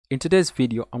In today's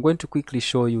video, I'm going to quickly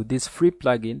show you this free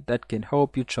plugin that can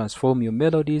help you transform your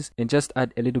melodies and just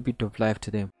add a little bit of life to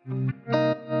them.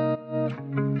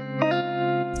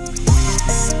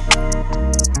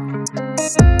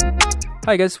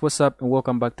 Hi guys, what's up and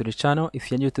welcome back to the channel. If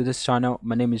you're new to this channel,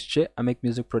 my name is Jay. I make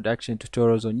music production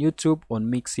tutorials on YouTube on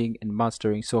mixing and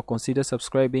mastering, so consider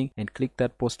subscribing and click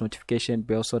that post notification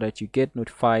bell so that you get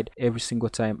notified every single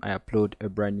time I upload a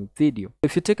brand new video.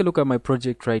 If you take a look at my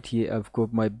project right here, I've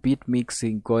got my beat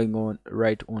mixing going on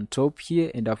right on top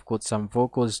here, and I've got some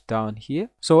vocals down here.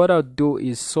 So what I'll do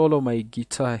is solo my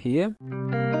guitar here.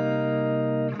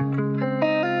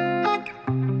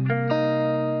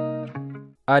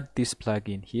 Add this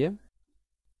plugin here.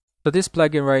 So this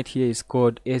plugin right here is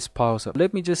called S-Pauser.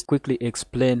 Let me just quickly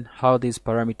explain how these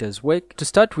parameters work. To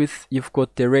start with, you've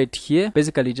got the rate here,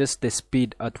 basically just the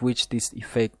speed at which this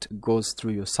effect goes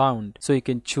through your sound. So you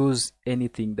can choose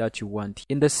anything that you want.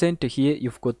 In the center here,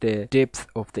 you've got the depth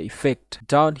of the effect.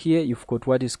 Down here, you've got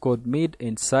what is called mid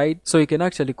and side. So you can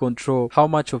actually control how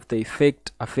much of the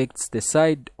effect affects the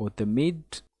side or the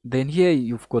mid. Then here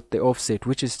you've got the offset,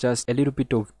 which is just a little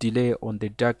bit of delay on the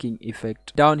ducking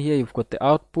effect. Down here you've got the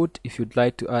output if you'd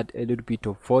like to add a little bit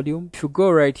of volume. If you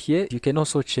go right here, you can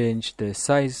also change the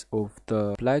size of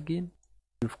the plugin.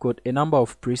 You've got a number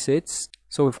of presets.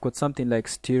 So we've got something like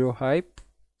stereo hype.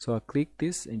 So I'll click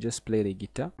this and just play the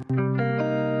guitar.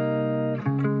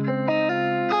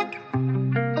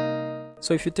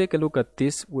 So if you take a look at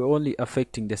this, we're only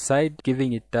affecting the side,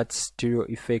 giving it that stereo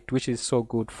effect, which is so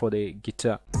good for the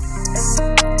guitar.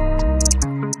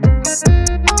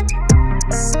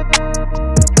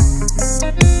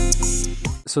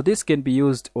 So this can be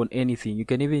used on anything. You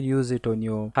can even use it on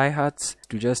your hi-hats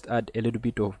to just add a little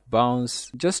bit of bounce.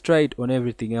 Just try it on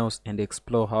everything else and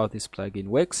explore how this plugin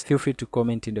works. Feel free to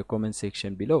comment in the comment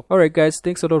section below. Alright guys,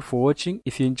 thanks a lot for watching.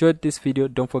 If you enjoyed this video,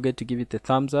 don't forget to give it a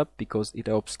thumbs up because it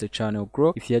helps the channel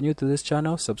grow. If you're new to this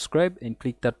channel, subscribe and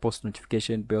click that post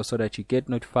notification bell so that you get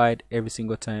notified every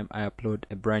single time I upload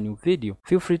a brand new video.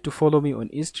 Feel free to follow me on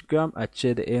Instagram at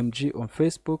TheMg, on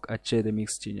Facebook at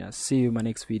TheMg. See you in my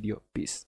next video. Peace.